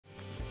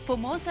For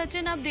more such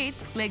an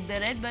updates, click the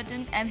red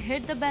button and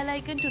hit the bell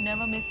icon to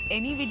never miss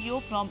any video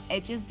from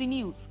HSB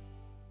News.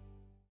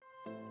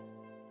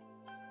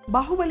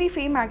 Baahubali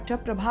fame actor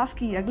Prabhas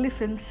की अगली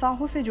film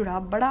Saho से जुड़ा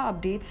बड़ा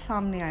update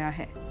सामने आया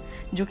है,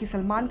 जो कि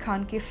सलमान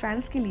खान के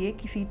फैंस के लिए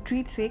किसी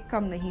ट्रीट से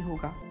कम नहीं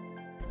होगा।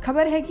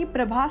 खबर है कि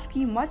प्रभास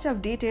की much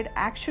updated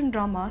action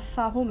drama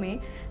Saho में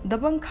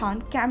दबंग खान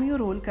कैमियो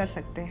रोल कर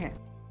सकते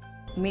हैं।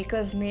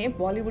 मेकर्स ने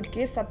बॉलीवुड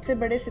के सबसे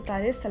बड़े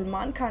सितारे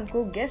सलमान खान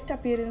को गेस्ट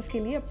अपीयरेंस के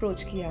लिए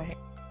अप्रोच किया है।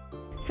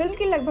 फिल्म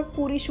की लगभग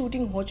पूरी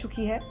शूटिंग हो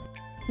चुकी है।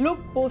 लुक,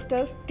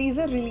 पोस्टर्स,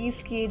 टीजर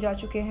रिलीज किए जा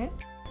चुके हैं।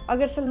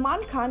 अगर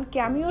सलमान खान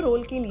कैमियो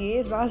रोल के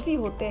लिए राजी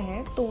होते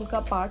हैं तो उनका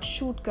पार्ट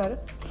शूट कर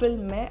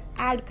फिल्म में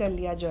ऐड कर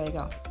लिया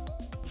जाएगा।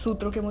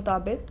 सूत्रों के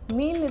मुताबिक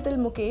नील नितिल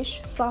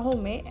मुकेश साहो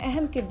में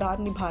अहम किरदार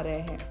निभा रहे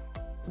हैं।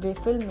 वे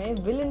फिल्म में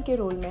विलन के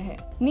रोल में हैं।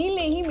 नील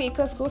ने ही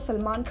मेकर्स को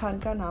सलमान खान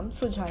का नाम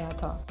सुझाया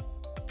था।